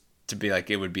seems to be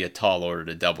like it would be a tall order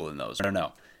to double in those. I don't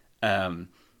know.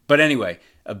 But anyway,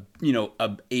 a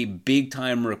big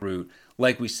time recruit,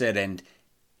 like we said, and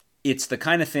it's the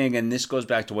kind of thing, and this goes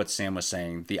back to what Sam was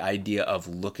saying, the idea of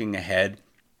looking ahead.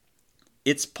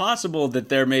 It's possible that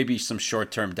there may be some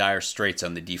short-term dire straits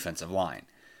on the defensive line.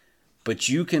 But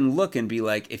you can look and be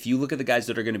like, if you look at the guys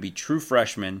that are going to be true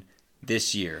freshmen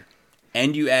this year,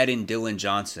 and you add in Dylan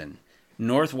Johnson,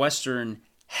 Northwestern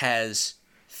has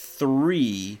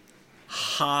 3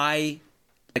 highly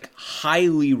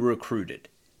recruited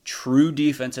true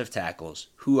defensive tackles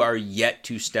who are yet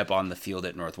to step on the field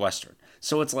at Northwestern.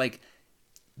 So it's like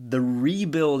the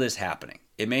rebuild is happening.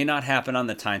 It may not happen on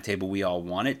the timetable we all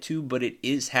want it to, but it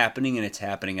is happening, and it's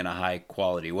happening in a high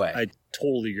quality way. I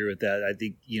totally agree with that. I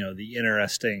think,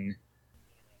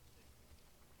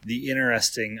 the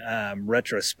interesting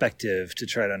retrospective to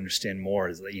try to understand more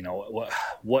is that,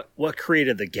 what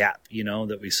created the gap,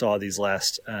 that we saw these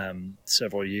last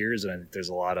several years. And I think there's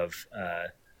a lot of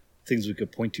things we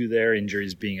could point to there,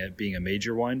 injuries being a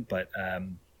major one, but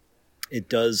it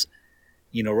does,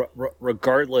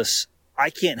 regardless, I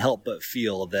can't help but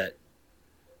feel that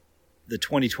the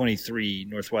 2023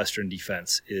 Northwestern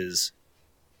defense is,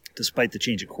 despite the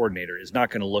change of coordinator, is not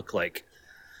going to look like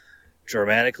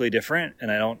dramatically different.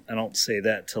 And I don't say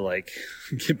that to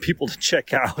get people to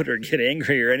check out or get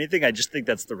angry or anything. I just think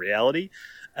that's the reality.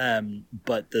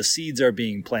 But the seeds are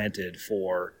being planted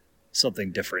for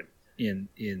something different in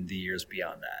the years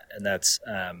beyond that. And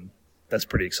that's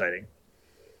pretty exciting.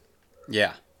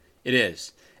 Yeah, it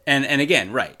is. And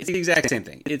again, right, it's the exact same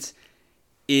thing.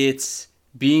 It's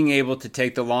being able to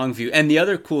take the long view. And the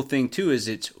other cool thing too is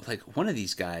it's like one of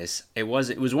these guys, it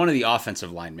was one of the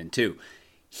offensive linemen too.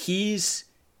 His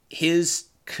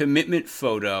commitment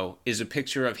photo is a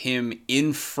picture of him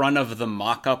in front of the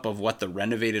mock-up of what the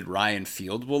renovated Ryan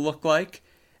Field will look like.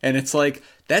 And it's like,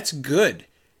 that's good.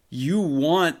 You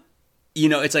want,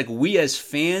 it's like we as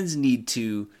fans need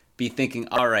to be thinking,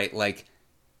 all right,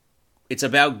 it's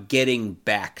about getting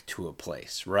back to a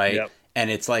place, right? Yep. And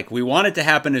it's like we want it to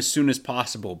happen as soon as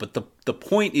possible, but the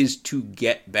point is to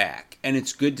get back. And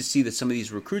it's good to see that some of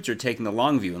these recruits are taking the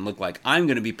long view and look like, I'm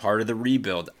going to be part of the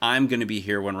rebuild. I'm going to be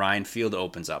here when Ryan Field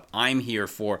opens up. I'm here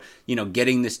for,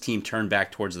 getting this team turned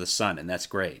back towards the sun, and that's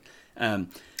great.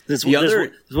 There's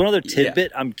one other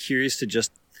tidbit. Yeah. I'm curious to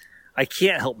I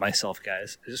can't help myself,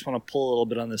 guys. I just want to pull a little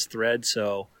bit on this thread.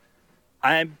 So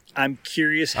I'm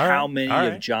curious how many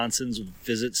of Johnson's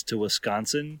visits to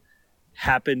Wisconsin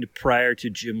happened prior to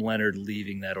Jim Leonhard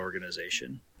leaving that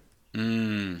organization.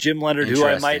 Jim Leonhard, who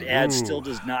I might add, still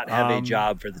does not have a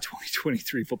job for the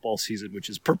 2023 football season, which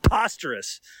is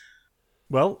preposterous.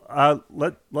 Well,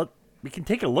 we can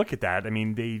take a look at that. I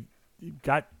mean, they've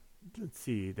got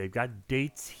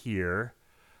dates here.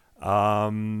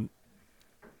 Let's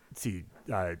see.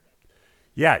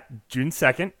 June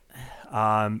 2nd,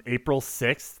 April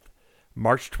 6th,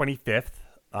 March 25th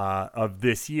of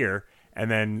this year, and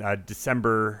then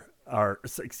October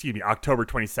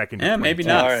 22nd. Yeah, maybe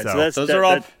not. All right, so those are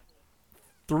all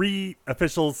 3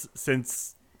 officials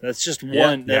since. That's just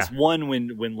one. Yeah. That's one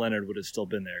when Leonhard would have still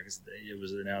been there, because it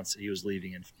was announced that he was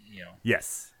leaving in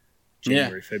yes,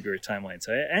 January, February timeline.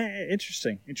 So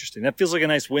interesting. That feels like a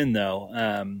nice win,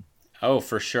 though.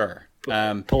 For sure.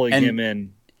 Pulling him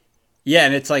in. Yeah,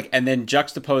 and it's like, and then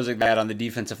juxtaposing that on the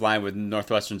defensive line with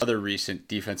Northwestern's other recent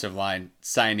defensive line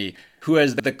signee, who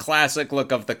has the classic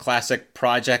look of the classic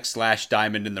project /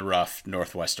 diamond in the rough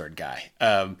Northwestern guy.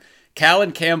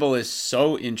 Callan Campbell is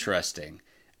so interesting.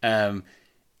 I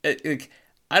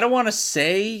don't want to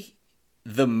say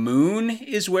the moon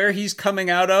is where he's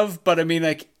coming out of, but I mean,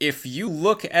 if you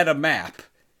look at a map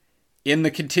in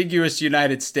the contiguous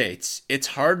United States, it's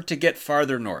hard to get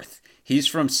farther north. He's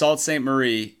from Sault Ste.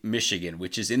 Marie, Michigan,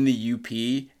 which is in the UP.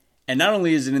 And not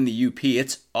only is it in the UP,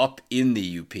 it's up in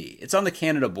the UP. It's on the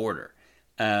Canada border.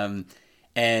 And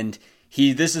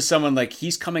this is someone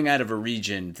he's coming out of a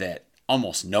region that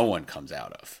almost no one comes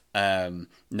out of.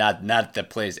 Not that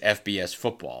plays FBS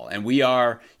football. And we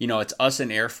are, it's us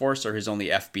and Air Force are his only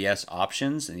FBS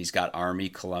options. And he's got Army,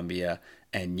 Columbia,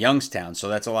 and Youngstown. So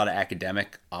that's a lot of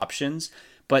academic options.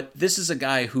 But this is a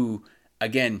guy who,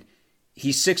 again,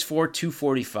 he's 6'4",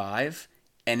 245,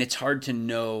 and it's hard to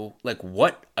know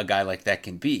what a guy like that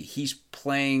can be. He's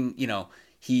playing,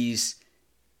 he's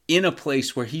in a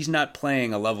place where he's not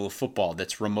playing a level of football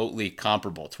that's remotely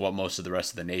comparable to what most of the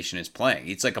rest of the nation is playing.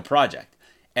 It's like a project.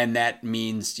 And that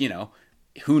means,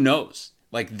 who knows?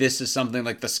 This is something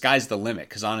the sky's the limit,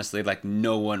 because honestly,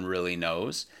 no one really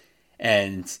knows.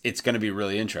 And it's going to be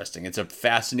really interesting. It's a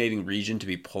fascinating region to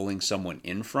be pulling someone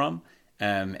in from.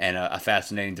 And a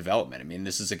fascinating development. I mean,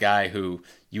 this is a guy who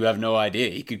you have no idea.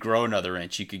 He could grow another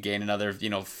inch. He could gain another,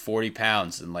 40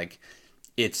 pounds. And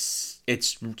it's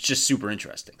just super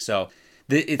interesting. So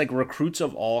it's recruits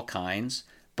of all kinds,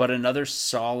 but another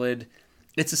solid,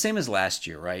 it's the same as last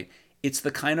year, right? It's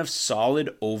the kind of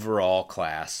solid overall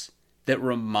class that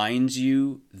reminds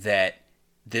you that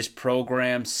this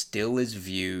program still is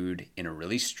viewed in a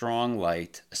really strong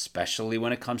light, especially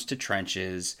when it comes to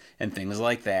trenches and things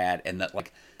like that. And that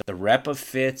the rep of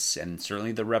Fitz and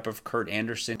certainly the rep of Kurt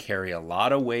Anderson carry a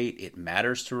lot of weight. It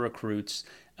matters to recruits.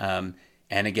 And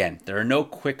again, there are no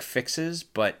quick fixes,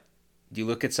 but you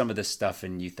look at some of this stuff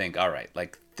and you think, all right,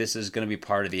 like this is going to be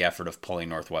part of the effort of pulling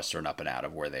Northwestern up and out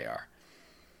of where they are.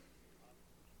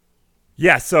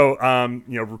 Yeah, so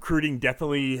recruiting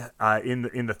definitely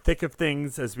in the thick of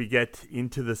things as we get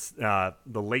into this the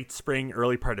late spring,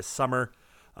 early part of summer.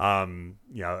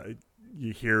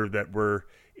 You hear that we're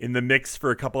in the mix for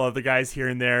a couple other guys here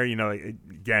and there.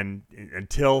 Again,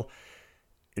 until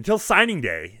signing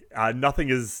day, nothing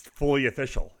is fully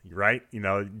official, right?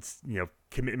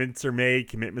 Commitments are made,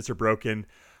 commitments are broken.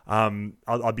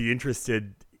 I'll be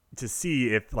interested to see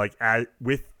if,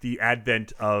 with the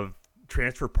advent of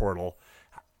transfer portal,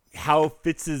 how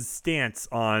Fitz's stance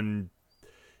on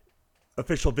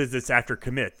official visits after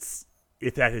commits,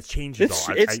 if that has changed at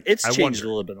all. It's changed a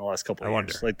little bit in the last couple of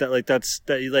years.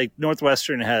 Like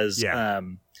Northwestern has. Yeah.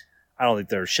 I don't think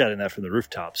they're shouting that from the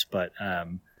rooftops, but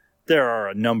there are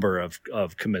a number of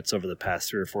commits over the past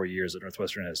 3 or 4 years that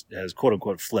Northwestern has quote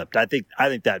unquote flipped. I think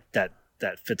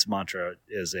that Fitz mantra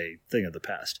is a thing of the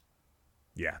past.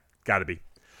 Yeah, got to be.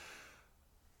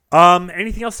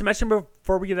 Anything else to mention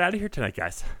before we get out of here tonight,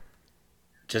 guys?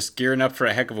 Just gearing up for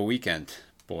a heck of a weekend,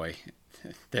 boy.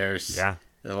 There's a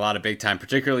lot of big time,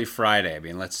 particularly Friday. I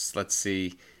mean, let's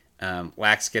see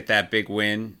Lax get that big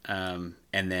win, and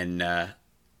then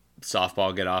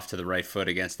softball get off to the right foot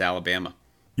against Alabama.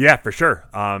 Yeah, for sure.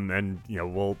 And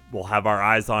we'll have our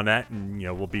eyes on that, and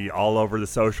we'll be all over the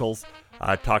socials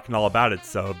talking all about it.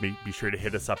 So be sure to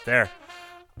hit us up there.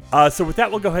 So with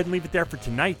that, we'll go ahead and leave it there for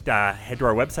tonight. Head to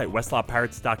our website,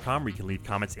 westlawpirates.com, where you can leave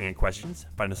comments and questions.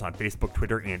 Find us on Facebook,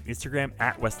 Twitter, and Instagram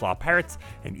at westlawpirates,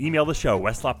 and email the show,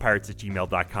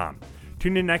 westlawpirates@gmail.com.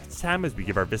 Tune in next time as we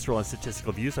give our visceral and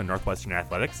statistical views on Northwestern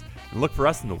athletics, and look for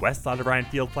us in the west side of Ryan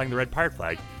Field flying the red pirate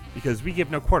flag, because we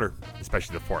give no quarter,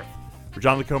 especially the fourth. For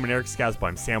John Lacombe and Eric Skazbo,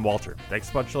 I'm Sam Walter.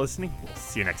 Thanks so much for listening. We'll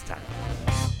see you next time.